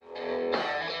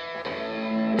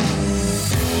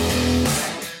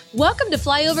Welcome to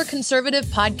Flyover Conservative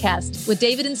Podcast with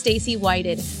David and Stacy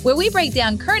Whited, where we break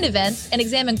down current events and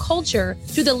examine culture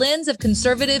through the lens of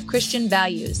conservative Christian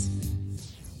values.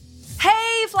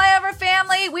 Hey, Flyover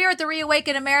family! We are at the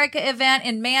Reawaken America event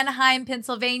in Manheim,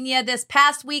 Pennsylvania this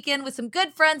past weekend with some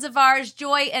good friends of ours,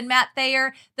 Joy and Matt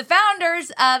Thayer, the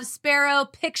founders of Sparrow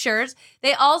Pictures.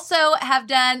 They also have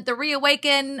done the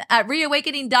Reawakening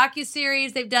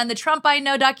docuseries. They've done the Trump I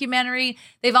Know documentary.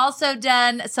 They've also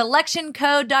done Selection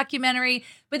Code documentary.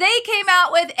 But they came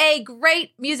out with a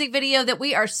great music video that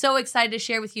we are so excited to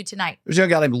share with you tonight. There's a young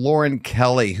guy named Lauren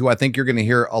Kelly, who I think you're going to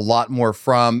hear a lot more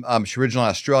from. She's originally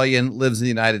Australian, lives in the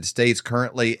United States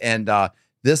currently, and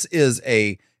this is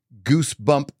a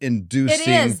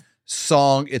goosebump-inducing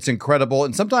song. It's incredible.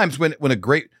 And sometimes when a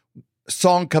great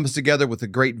song comes together with a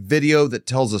great video that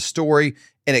tells a story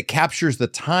and it captures the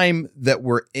time that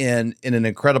we're in an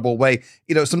incredible way.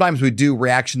 You know, sometimes we do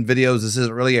reaction videos. This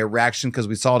isn't really a reaction because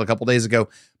we saw it a couple days ago,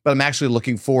 but I'm actually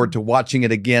looking forward to watching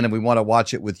it again, and we want to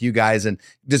watch it with you guys and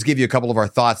just give you a couple of our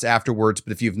thoughts afterwards.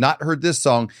 But if you've not heard this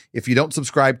song, if you don't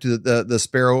subscribe to the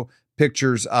Sparrow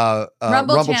Pictures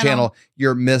Rumble channel,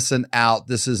 you're missing out.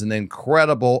 This is an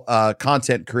incredible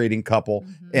content creating couple.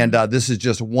 And this is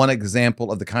just one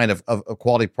example of the kind of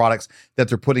quality products that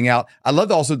they're putting out. I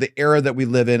love also the era that we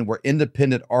live in where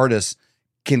independent artists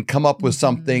can come up with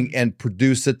something and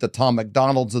produce it. The Tom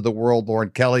McDonalds of the world,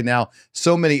 Lauren Kelly now,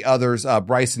 so many others,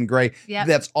 Bryson Gray,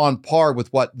 that's on par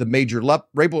with what the major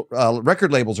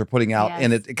record labels are putting out.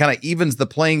 And it kind of evens the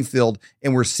playing field,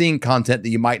 and we're seeing content that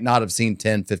you might not have seen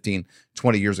 10, 15,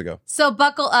 20 years ago. So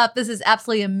buckle up. This is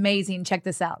absolutely amazing. Check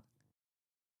this out.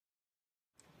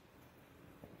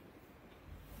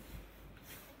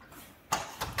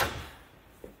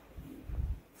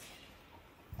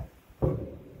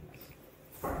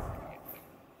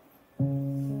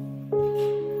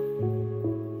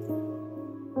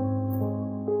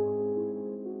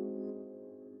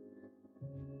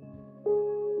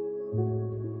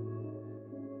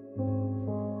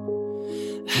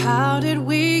 How did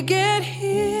we get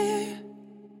here?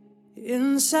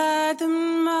 Inside the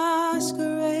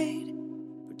masquerade,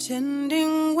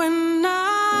 pretending we're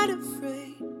not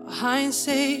afraid, behind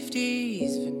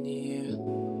safety's veneer.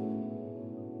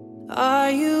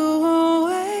 Are you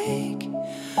awake?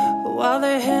 While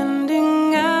they're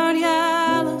handing out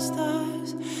yellow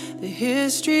stars, the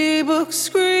history books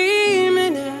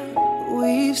screaming out,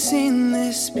 we've seen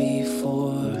this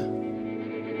before.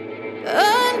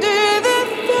 Under the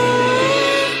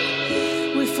thorn,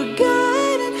 we've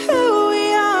forgotten who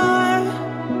we are.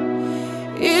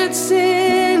 It's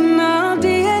in our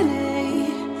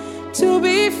DNA to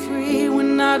be free. We're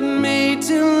not made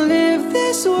to live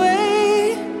this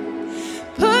way.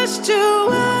 Pushed to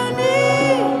our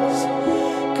knees,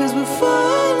 'cause we're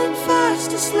falling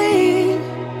fast asleep.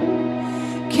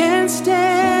 Can't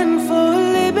stand for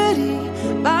liberty,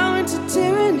 bowing to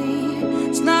tyranny.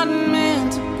 It's not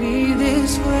meant to be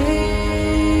this way.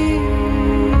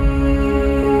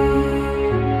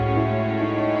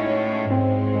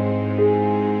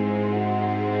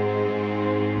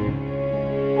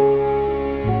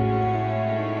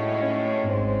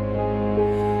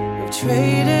 We've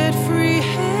traded free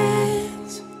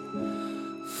hands,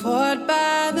 fought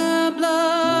by the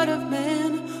blood of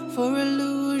man, for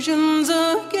illusions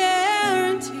of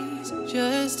guarantees,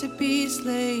 just to be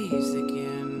slaves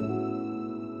again.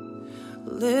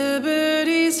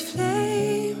 Liberty's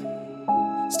flame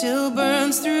still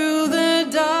burns through the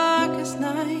darkest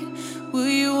night. Will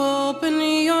you open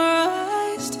your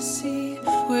eyes to see?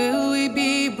 Will we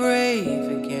be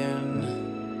brave again?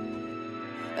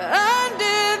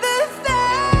 Under the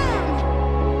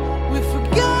thumb, we've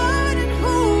forgotten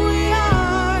who we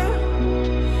are.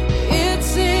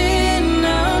 It's in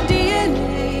our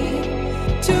DNA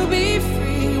to be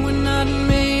free. We're not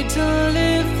made to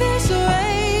live this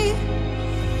way.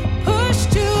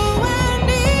 Pushed to our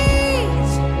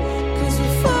knees, 'cause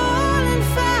we're falling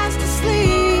fast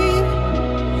asleep.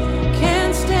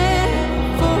 Can't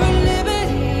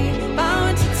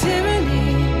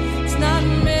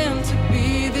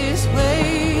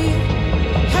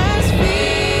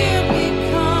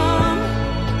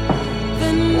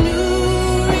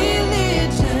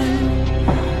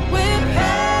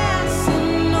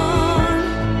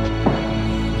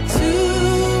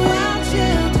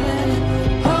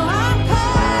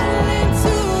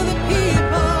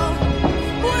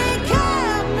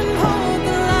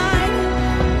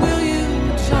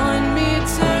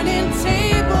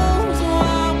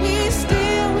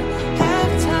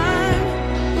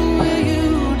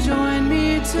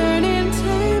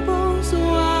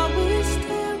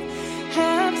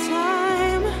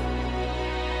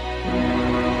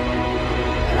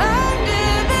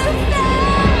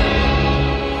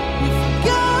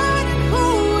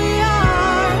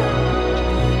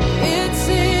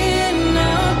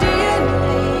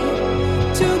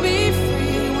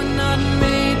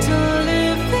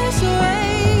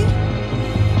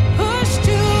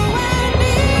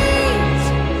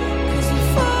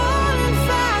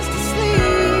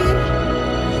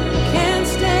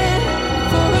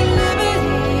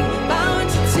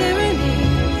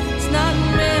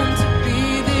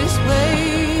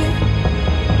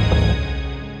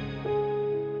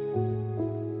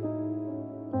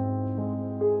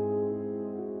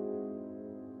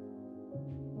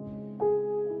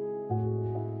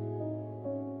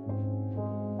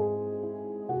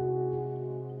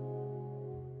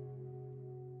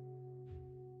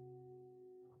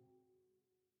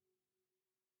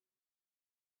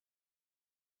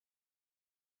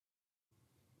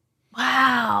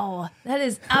Wow. That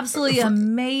is absolutely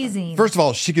amazing. First of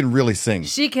all, she can really sing.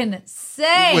 She can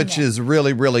sing. Which is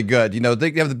really, really good.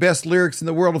 They have the best lyrics in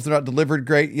the world if they're not delivered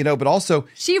great, but also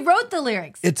she wrote the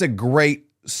lyrics. It's a great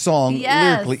song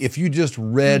lyrically. If you just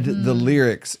read the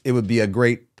lyrics, it would be a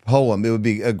great poem. It would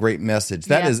be a great message.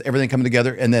 That is everything coming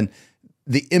together. And then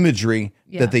the imagery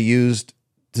that they used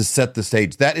to set the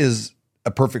stage. That is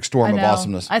a perfect storm of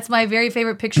awesomeness. That's my very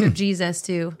favorite picture of Jesus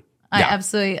too. I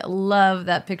absolutely love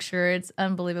that picture. It's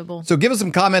unbelievable. So give us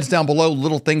some comments down below,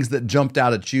 little things that jumped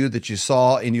out at you that you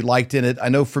saw and you liked in it. I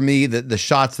know for me that the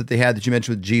shots that they had that you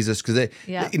mentioned with Jesus, because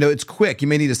it's quick. You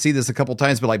may need to see this a couple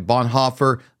times, but like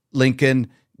Bonhoeffer,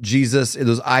 Lincoln, Jesus,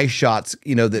 those eye shots,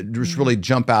 that just really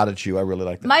jump out at you. I really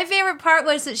like that. My favorite part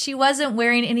was that she wasn't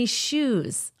wearing any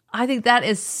shoes. I think that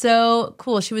is so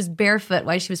cool. She was barefoot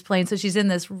while she was playing. So she's in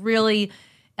this really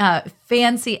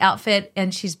fancy outfit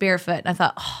and she's barefoot. And I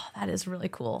thought, that is really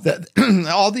cool.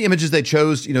 All the images they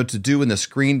chose, to do in the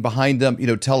screen behind them,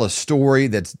 tell a story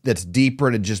that's deeper,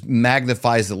 and it just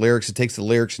magnifies the lyrics. It takes the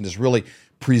lyrics and just really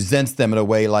presents them in a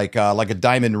way like a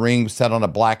diamond ring set on a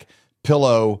black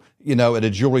pillow, at a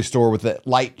jewelry store with the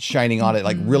light shining on it,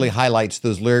 like really highlights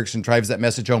those lyrics and drives that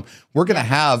message home. We're going to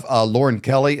have Lauren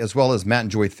Kelly as well as Matt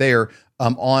and Joy Thayer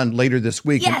on later this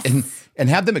week and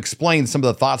have them explain some of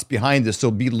the thoughts behind this. So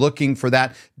be looking for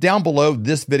that down below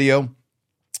this video.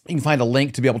 You can find a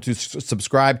link to be able to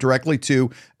subscribe directly to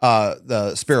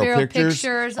the Sparrow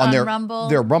Pictures on their Rumble.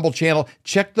 Their Rumble channel.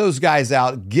 Check those guys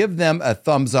out. Give them a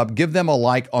thumbs up. Give them a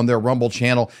like on their Rumble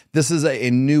channel. This is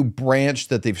a new branch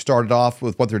that they've started off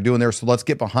with what they're doing there. So let's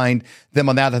get behind them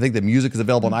on that. I think the music is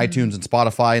available on iTunes and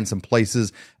Spotify and some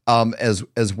places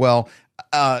as well.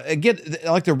 Again,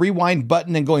 I like the rewind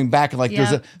button and going back, and like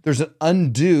there's an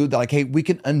undo that, like, hey, we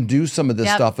can undo some of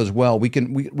this stuff as well. We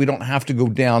don't have to go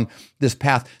down this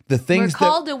path. We're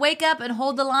called to wake up and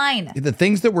hold the line. The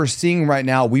things that we're seeing right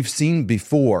now, we've seen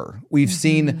before. We've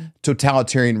seen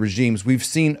totalitarian regimes. We've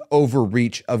seen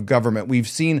overreach of government. We've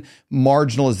seen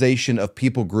marginalization of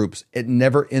people groups. It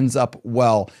never ends up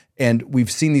well. And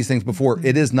we've seen these things before.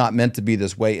 It is not meant to be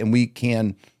this way, and we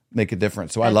can make a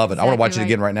difference. So I love it. I want to watch it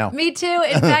again right now. Me too.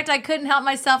 In fact, I couldn't help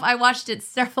myself. I watched it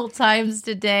several times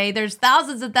today. There's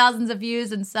thousands and thousands of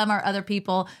views, and some are other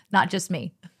people, not just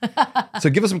me. So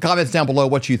give us some comments down below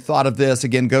what you thought of this.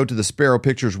 Again, go to the Sparrow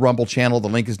Pictures Rumble channel. The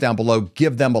link is down below.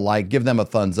 Give them a like. Give them a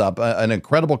thumbs up. An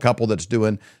incredible couple that's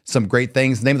doing some great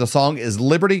things. The name of the song is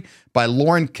Liberty by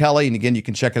Lauren Kelly. And again, you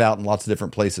can check it out in lots of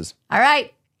different places. All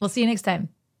right. We'll see you next time.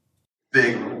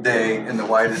 Big day in the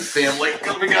Whited family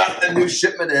because we got a new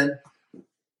shipment in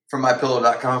from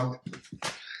MyPillow.com.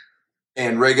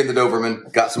 And Reagan the Doberman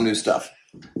got some new stuff.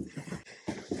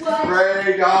 What?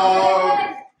 Ray dog.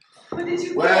 What did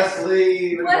you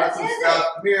Wesley, we got some stuff.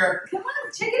 Come here. Come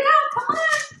on, check it out. Come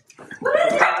on. What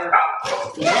is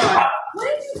it? Yeah.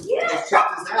 What did you get? Let's check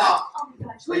this out. Oh my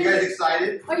gosh. Are you guys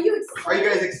excited? Are you excited? Are you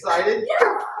guys excited?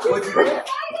 Yeah. What'd you get?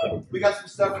 Excited. We got some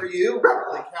stuff for you.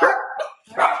 Holy cow.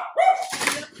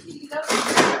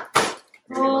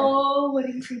 Oh, what are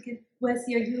you thinking?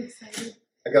 Wesley, are you excited?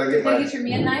 I gotta get Can you get your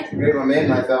man knife? get my man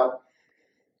knife out.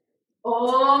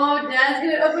 Oh, Dad's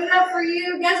gonna open it up for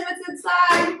you. Guess what's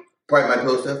inside? Probably my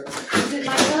pillow stuff. Is it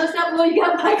my pillow stuff? Well, you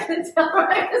got my concealer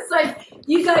right. It's like,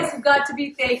 you guys have got to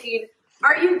be thinking,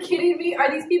 are you kidding me? Are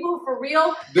these people for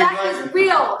real? That is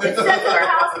real. It says in our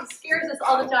house. It scares us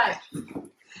all the time.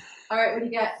 All right, what do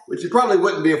you got? Which it probably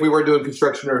wouldn't be if we were doing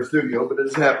construction or a studio, but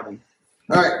it's happening.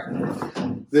 All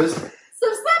right. This. Some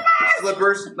slippers.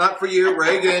 Slippers, not for you,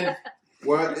 Reagan.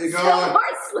 What is going on?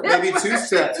 Maybe 2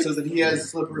 sets so that he has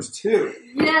slippers too.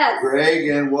 Yes.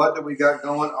 Reagan, what do we got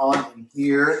going on in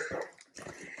here?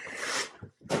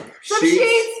 Some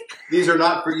sheets. These are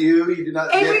not for you. You did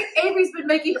not. Avery's been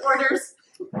making orders.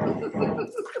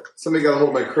 Somebody got a hold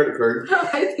of my credit card.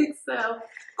 I think so.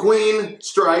 Queen,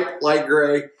 stripe, light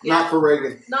gray. Yeah. Not for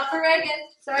Reagan. Not for Reagan.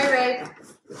 Sorry, Ray.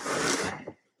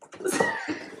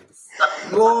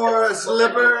 More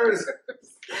slippers.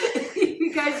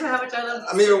 You guys know how much I love.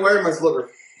 I'm even wearing my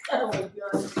slippers. Oh my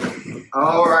god.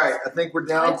 All right, I think we're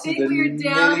down to the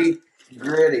nitty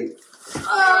gritty.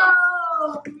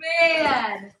 Oh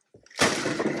man.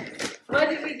 What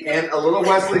did we get? And a little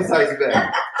Wesley size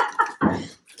bed.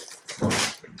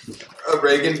 A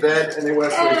Reagan bed and a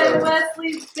Wesley bed. And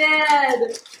Wesley's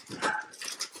bed.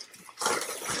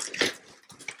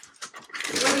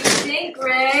 What do you think,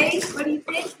 Ray? What do you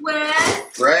think,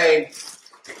 Wes? Ray.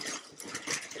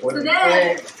 What do you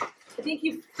think? I think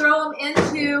you throw them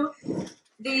into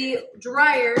the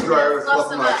dryer. Dryer, fluff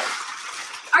them up.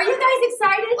 Are you guys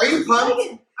excited? Are you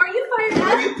pumped? Are you fired up?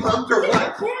 Are you pumped or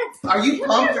what? Yes. Are you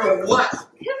pumped or what? Come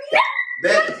here.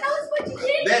 Ben, Tell us what you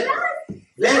think. Ben,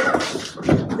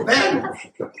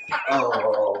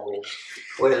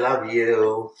 love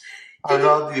you. I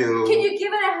love you. Can you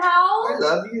give it a howl? I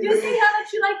love you. You see how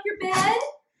much you like your bed?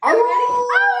 Are you ready?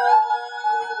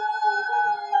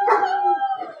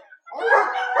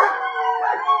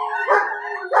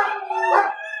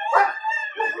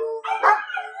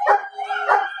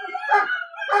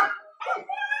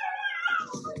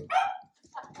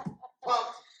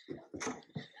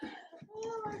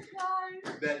 Oh my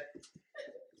God.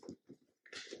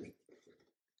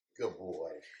 Good boy.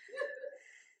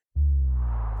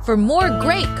 For more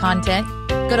great content,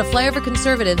 go to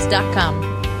flyoverconservatives.com.